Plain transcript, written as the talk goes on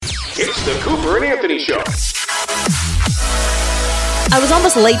It's the Cooper and Anthony Show. I was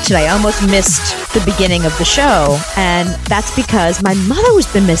almost late today. I almost missed the beginning of the show, and that's because my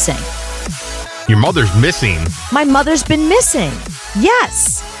mother's been missing. Your mother's missing? My mother's been missing.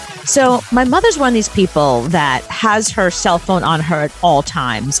 Yes. So my mother's one of these people that has her cell phone on her at all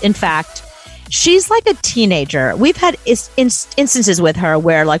times. In fact, she's like a teenager. We've had instances with her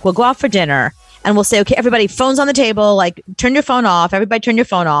where, like, we'll go out for dinner and we'll say, okay, everybody, phone's on the table. Like, turn your phone off. Everybody turn your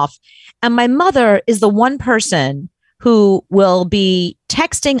phone off. And my mother is the one person who will be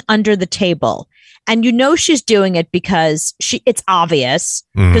texting under the table. And you know she's doing it because it's obvious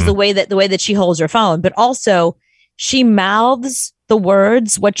because the way that she holds her phone, but also she mouths the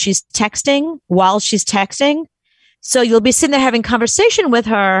words, what she's texting while she's texting. So you'll be sitting there having conversation with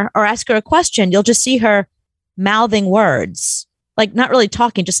her or ask her a question. You'll just see her mouthing words, like not really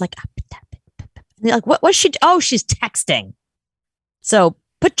talking, just like, like what's she? Oh, she's texting. So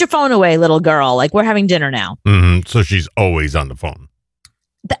put your phone away, little girl. Like, we're having dinner now. So she's always on the phone.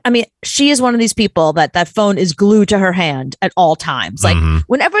 I mean, she is one of these people that phone is glued to her hand at all times. Like,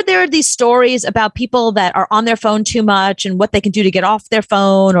 whenever there are these stories about people that are on their phone too much and what they can do to get off their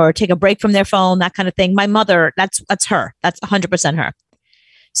phone or take a break from their phone, that kind of thing. My mother, that's her. That's 100% her.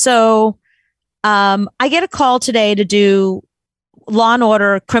 So I get a call today to do Law and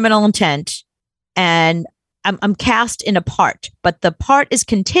Order Criminal Intent, and I'm cast in a part, but the part is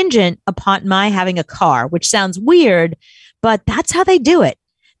contingent upon my having a car, which sounds weird, but that's how they do it.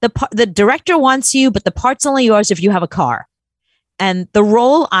 The director wants you, but the part's only yours if you have a car. And the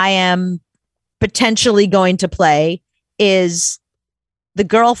role I am potentially going to play is the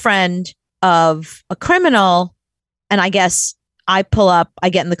girlfriend of a criminal. And I guess I pull up, I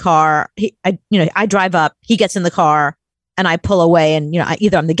get in the car, I drive up, he gets in the car, and I pull away, and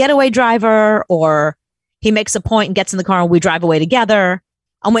either I'm the getaway driver or he makes a point and gets in the car and we drive away together.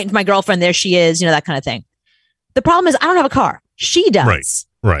 I'm waiting for my girlfriend. There she is, that kind of thing. The problem is I don't have a car. She does.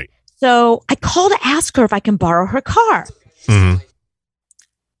 Right. So I call to ask her if I can borrow her car. And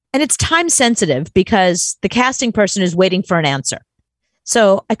it's time sensitive because the casting person is waiting for an answer.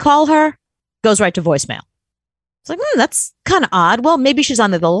 So I call her, goes right to voicemail. It's like, that's kind of odd. Well, maybe she's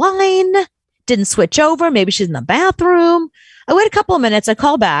on the line, didn't switch over. Maybe she's in the bathroom. I wait a couple of minutes. I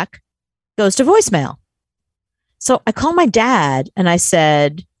call back, goes to voicemail. So I call my dad and I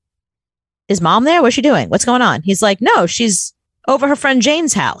said, is mom there? What's she doing? What's going on? He's like, no, she's over her friend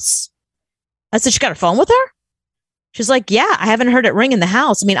Jane's house. I said, she got her phone with her? She's like, yeah, I haven't heard it ring in the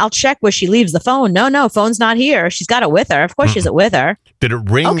house. I mean, I'll check where she leaves the phone. No, phone's not here. She's got it with her. Of course, she's it with her. Did it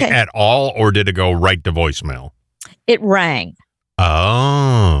ring at all, or did it go right to voicemail? It rang.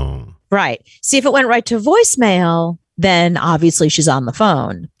 Oh. Right. See, if it went right to voicemail, then obviously she's on the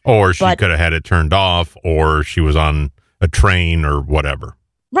phone. Or she could have had it turned off, or she was on a train or whatever.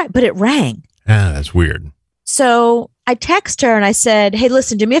 Right, but it rang. Ah, that's weird. So I text her and I said, hey,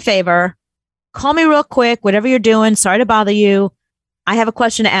 listen, do me a favor. Call me real quick, whatever you're doing. Sorry to bother you. I have a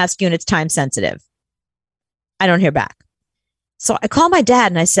question to ask you and it's time sensitive. I don't hear back. So I called my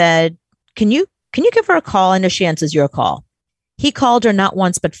dad and I said, can you give her a call? I know she answers your call. He called her not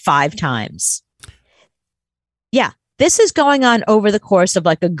once, but 5 times. Yeah, this is going on over the course of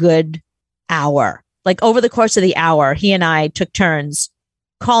like a good hour. Like over the course of the hour, he and I took turns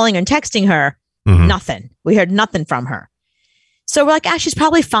calling and texting her. Nothing. We heard nothing from her. So we're like, she's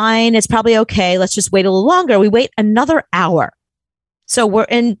probably fine. It's probably okay. Let's just wait a little longer. We wait another hour. So we're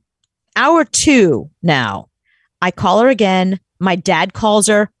in hour 2 now. I call her again. My dad calls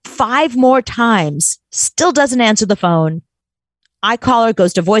her 5 more times. Still doesn't answer the phone. I call her,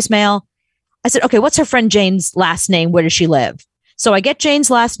 goes to voicemail. I said, okay, what's her friend Jane's last name? Where does she live? So I get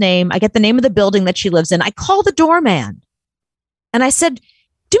Jane's last name. I get the name of the building that she lives in. I call the doorman. And I said,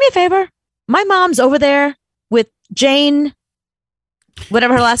 do me a favor. My mom's over there with Jane,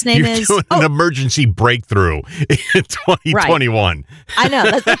 whatever her last name is. Doing an emergency breakthrough in 2021. Right. I know.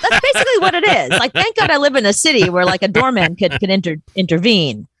 That's basically what it is. Like, thank God I live in a city where like a doorman could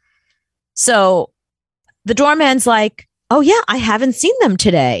intervene. So the doorman's like, oh yeah, I haven't seen them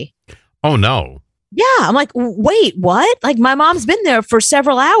today. Oh no. Yeah. I'm like, wait, what? Like, my mom's been there for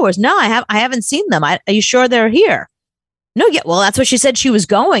several hours. No, I haven't seen them. Are you sure they're here? No, yeah. Well, that's what she said she was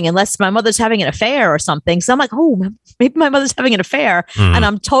going, unless my mother's having an affair or something. So I'm like, oh, maybe my mother's having an affair. And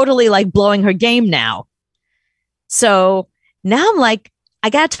I'm totally like blowing her game now. So now I'm like, I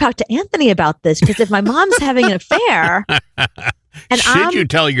got to talk to Anthony about this, because if my mom's having an affair, and should you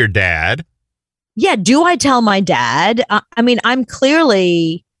tell your dad? Yeah. Do I tell my dad? I mean, I'm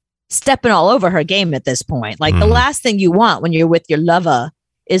clearly stepping all over her game at this point. Like, the last thing you want when you're with your lover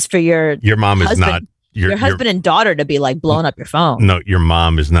is for your mom husband, is not your husband and daughter to be like blowing up your phone. No, your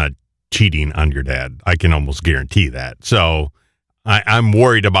mom is not cheating on your dad. I can almost guarantee that. So I'm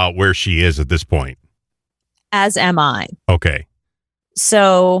worried about where she is at this point. As am I. Okay.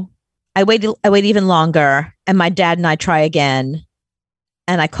 So I wait even longer, and my dad and I try again,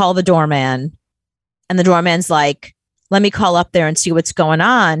 and I call the doorman, and the doorman's like, let me call up there and see what's going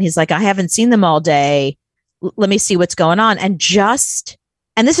on. He's like, I haven't seen them all day. Let me see what's going on. And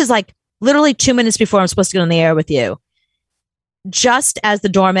this is like literally 2 minutes before I'm supposed to get on the air with you. Just as the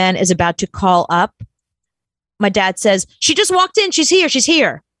doorman is about to call up, my dad says, she just walked in. She's here. She's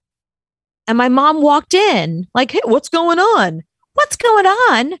here. And my mom walked in like, hey, what's going on? What's going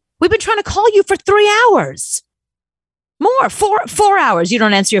on? We've been trying to call you for 3 hours. More, 4 hours. You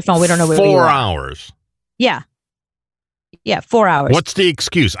don't answer your phone. We don't know where you are. 4 hours. Yeah. Yeah, 4 hours. What's the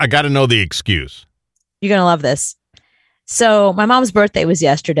excuse? I got to know the excuse. You're going to love this. So my mom's birthday was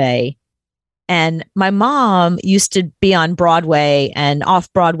yesterday. And my mom used to be on Broadway and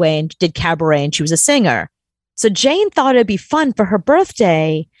off Broadway and did cabaret, and she was a singer. So Jane thought it'd be fun for her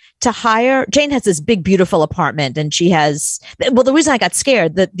birthday to hire. Jane has this big, beautiful apartment, and she has, well, the reason I got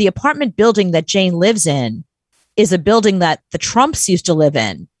scared, the apartment building that Jane lives in is a building that the Trumps used to live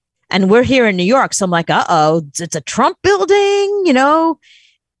in. And we're here in New York. So I'm like, uh-oh, it's a Trump building, you know,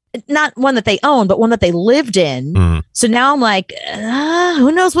 not one that they own, but one that they lived in. Mm. So now I'm like,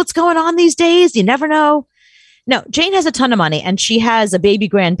 who knows what's going on these days? You never know. No, Jane has a ton of money, and she has a baby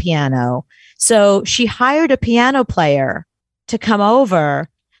grand piano. So she hired a piano player to come over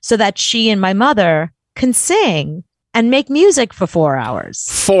so that she and my mother can sing and make music for 4 hours.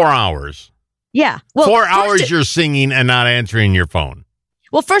 4 hours. Yeah. Well, 4 hours you're singing and not answering your phone.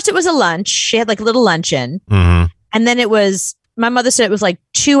 Well, first it was a lunch. She had like a little luncheon. Mm-hmm. And then it was, my mother said it was like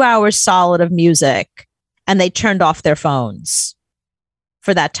 2 hours solid of music, and they turned off their phones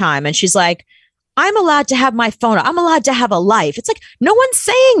for that time. And she's like, I'm allowed to have my phone. I'm allowed to have a life. It's like, no one's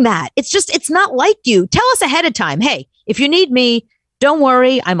saying that. It's just, it's not like you. Tell us ahead of time. Hey, if you need me, don't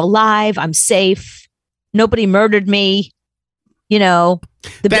worry. I'm alive. I'm safe. Nobody murdered me. You know,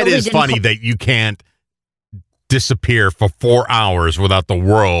 that is funny that you can't disappear for 4 hours without the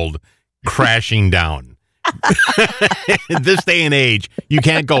world crashing down. In this day and age, you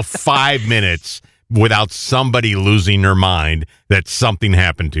can't go 5 minutes without somebody losing their mind that something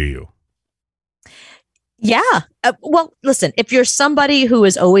happened to you. Yeah. Well, listen, if you're somebody who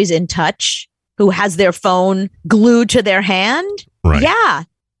is always in touch, who has their phone glued to their hand, right. Yeah,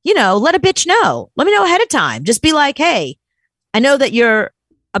 you know, let a bitch know. Let me know ahead of time. Just be like, hey, I know that you're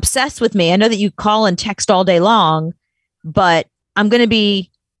obsessed with me. I know that you call and text all day long, but I'm going to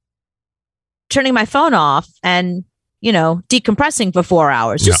be turning my phone off and, you know, decompressing for 4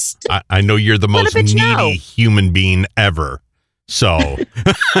 hours. Just I know you're the most needy human being ever. So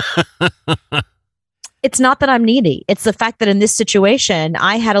it's not that I'm needy. It's the fact that in this situation,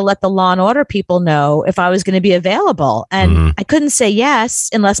 I had to let the Law and Order people know if I was going to be available. And I couldn't say yes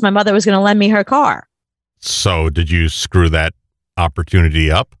unless my mother was going to lend me her car. So did you screw that opportunity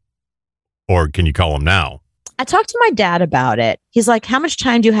up? Or can you call him now? I talked to my dad about it. He's like, how much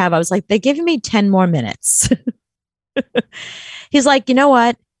time do you have? I was like, they give me 10 more minutes. He's like, you know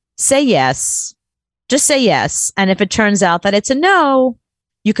what? Say yes. Just say yes. And if it turns out that it's a no,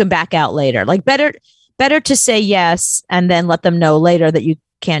 you can back out later. Like better to say yes and then let them know later that you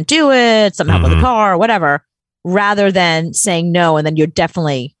can't do it, something happened with the car or whatever, rather than saying no and then you're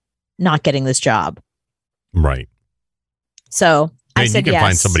definitely not getting this job. Right. So I said yes. You can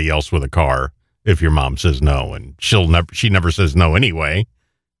find somebody else with a car if your mom says no, and she never says no anyway.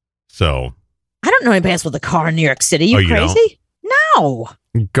 So I don't know anybody else with a car in New York City. You crazy? No.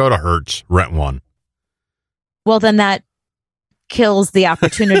 Go to Hertz, rent one. Well, then that kills the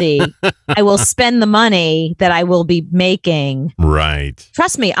opportunity. I will spend the money that I will be making. Right.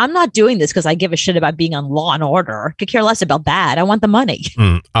 Trust me, I'm not doing this because I give a shit about being on Law and Order. I could care less about that. I want the money.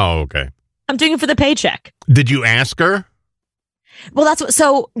 Oh, okay. I'm doing it for the paycheck. Did you ask her? Well, that's what.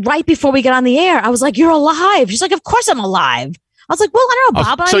 So right before we got on the air, I was like, "You're alive." She's like, "Of course I'm alive." I was like, "Well, I don't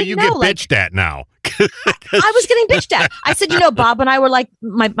know, Bob." So you get bitched at now. I was getting bitched at. I said, Bob and I were like,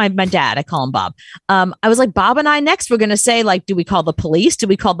 my dad, I call him Bob. I was like, Bob and I next, we're going to say, like, do we call the police? Do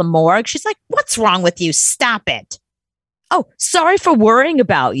we call the morgue? She's like, what's wrong with you? Stop it. Oh, sorry for worrying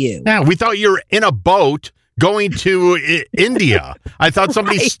about you. Yeah, we thought you were in a boat going to India. I thought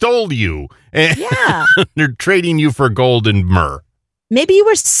somebody stole you. Yeah. They're trading you for gold and myrrh. Maybe you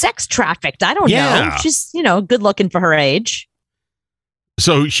were sex trafficked. I don't know. She's, good looking for her age.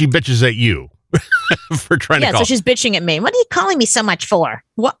 So she bitches at you. For trying to call. So she's bitching at me. What are you calling me so much for?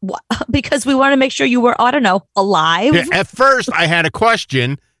 What? Because we want to make sure you were, I don't know, alive. Yeah, at first, I had a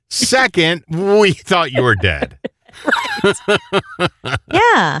question. Second, we thought you were dead. Right.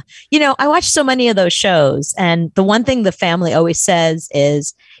 Yeah. I watch so many of those shows. And the one thing the family always says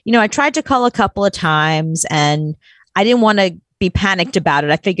is, I tried to call a couple of times and I didn't want to be panicked about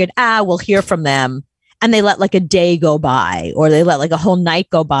it. I figured, we'll hear from them. And they let like a day go by, or they let like a whole night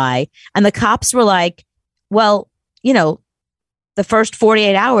go by. And the cops were like, well, the first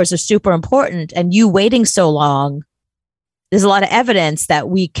 48 hours are super important. And you waiting so long, there's a lot of evidence that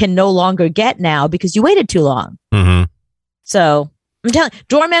we can no longer get now because you waited too long. Mm-hmm. So I'm telling you,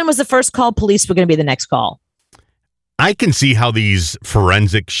 Doorman was the first call. Police were going to be the next call. I can see how these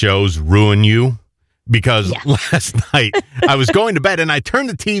forensic shows ruin you. Because last night I was going to bed and I turned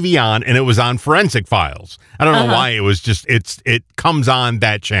the TV on and it was on Forensic Files. I don't know why. It was just, it comes on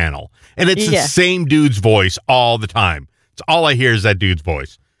that channel and it's the same dude's voice all the time. It's all I hear is that dude's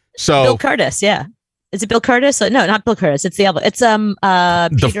voice. So Bill Curtis. Yeah. Is it Bill Curtis? No, not Bill Curtis. It's the other. It's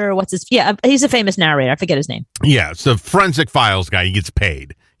Peter. What's his? Yeah, he's a famous narrator. I forget his name. Yeah, it's the Forensic Files guy. He gets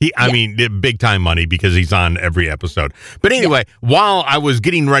paid. I mean, big time money because he's on every episode. But anyway, while I was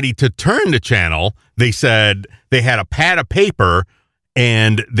getting ready to turn the channel, they said they had a pad of paper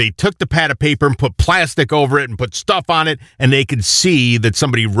and they took the pad of paper and put plastic over it and put stuff on it. And they could see that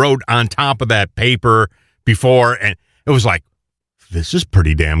somebody wrote on top of that paper before. And it was like, this is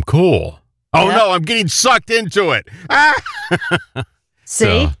pretty damn cool. Oh, no, I'm getting sucked into it. See?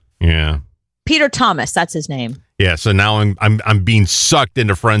 So, yeah. Peter Thomas, that's his name. Yeah, so now I'm being sucked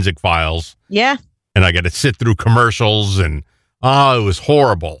into Forensic Files. Yeah. And I got to sit through commercials and it was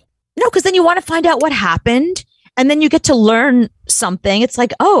horrible. No, because then you want to find out what happened and then you get to learn something. It's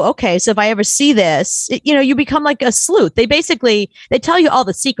like, oh, okay, so if I ever see this, you become like a sleuth. They tell you all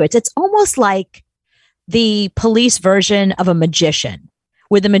the secrets. It's almost like the police version of a magician,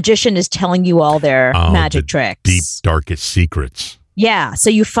 where the magician is telling you all their magic tricks. Deep, darkest secrets. Yeah.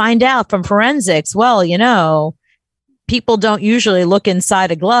 So you find out from forensics, well, people don't usually look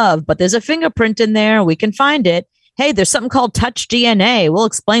inside a glove, but there's a fingerprint in there. We can find it. Hey, there's something called touch DNA. We'll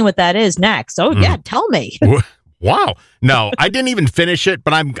explain what that is next. Oh, yeah. Tell me. Wow. No, I didn't even finish it,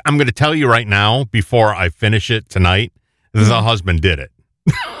 but I'm going to tell you right now before I finish it tonight, the husband did it.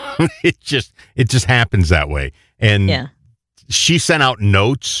 It just happens that way. And she sent out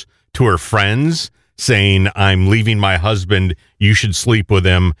notes to her friends saying, I'm leaving my husband. You should sleep with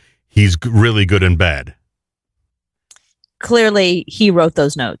him. He's really good in bed. Clearly, he wrote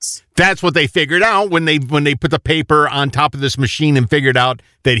those notes. That's what they figured out when they put the paper on top of this machine and figured out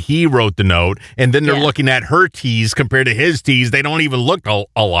that he wrote the note. And then they're looking at her T's compared to his T's. They don't even look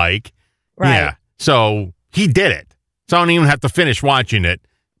alike. Right. Yeah. So he did it. So I don't even have to finish watching it.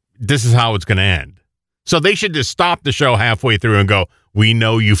 This is how it's going to end. So they should just stop the show halfway through and go, we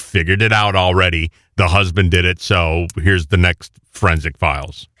know you figured it out already. The husband did it. So here's the next Forensic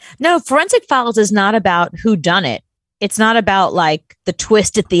Files. No, Forensic Files is not about who done it. It's not about like the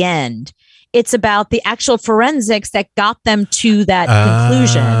twist at the end. It's about the actual forensics that got them to that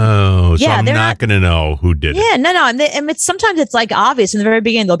conclusion. Oh, so I'm not going to know who did it. Yeah, no. And sometimes it's like obvious in the very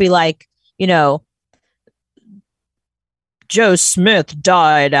beginning. They'll be like, Joe Smith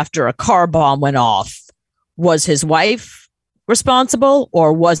died after a car bomb went off. Was his wife responsible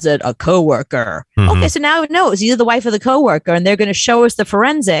or was it a coworker? Okay, so now no, it was either the wife or the coworker, and they're going to show us the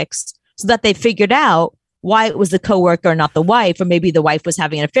forensics so that they figured out why it was the coworker, not the wife, or maybe the wife was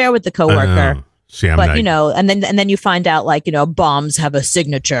having an affair with the coworker. And then you find out bombs have a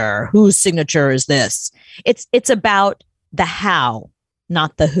signature. Whose signature is this? It's about the how,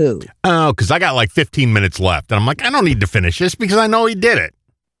 not the who. Oh, because I got like 15 minutes left, and I'm like, I don't need to finish this because I know he did it.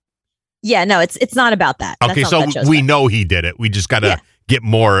 Yeah, no, it's not about that. Okay, so we know he did it. We just got to get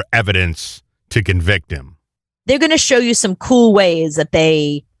more evidence to convict him. They're going to show you some cool ways that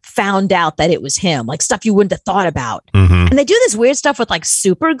they found out that it was him, like stuff you wouldn't have thought about. And they do this weird stuff with like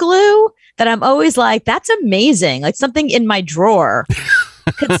super glue that I'm always like, that's amazing. Like something in my drawer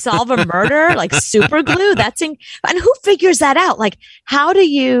could solve a murder, like super glue. And who figures that out? Like, how do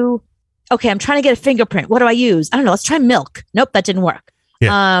you, okay, I'm trying to get a fingerprint. What do I use? I don't know. Let's try milk. Nope, that didn't work.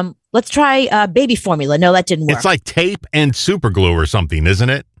 Yeah. Let's try baby formula. No, that didn't work. It's like tape and super glue or something, isn't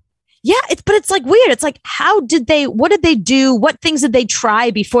it? Yeah, but it's like weird. It's like, what did they do? What things did they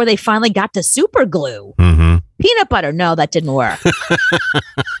try before they finally got to super glue? Peanut butter. No, that didn't work.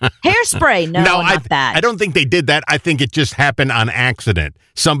 Hairspray. No, not that. I don't think they did that. I think it just happened on accident.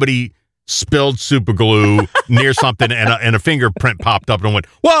 Somebody spilled super glue near something and a fingerprint popped up and went,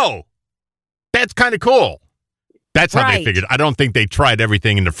 whoa, that's kind of cool. That's how they Right. figured. I don't think they tried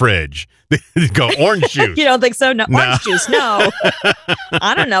everything in the fridge. They go orange juice. You don't think so? No, No. orange juice. No.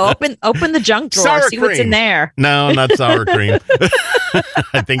 I don't know. Open the junk drawer. Sour See what's in cream. there. No, not sour cream.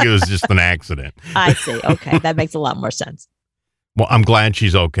 I think it was just an accident. I see. Okay, that makes a lot more sense. Well, I'm glad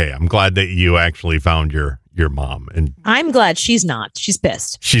she's okay. I'm glad that you actually found your mom, and I'm glad she's not. She's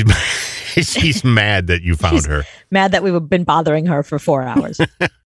pissed. she's mad that you found She's- her. Mad that we've been bothering her for 4 hours.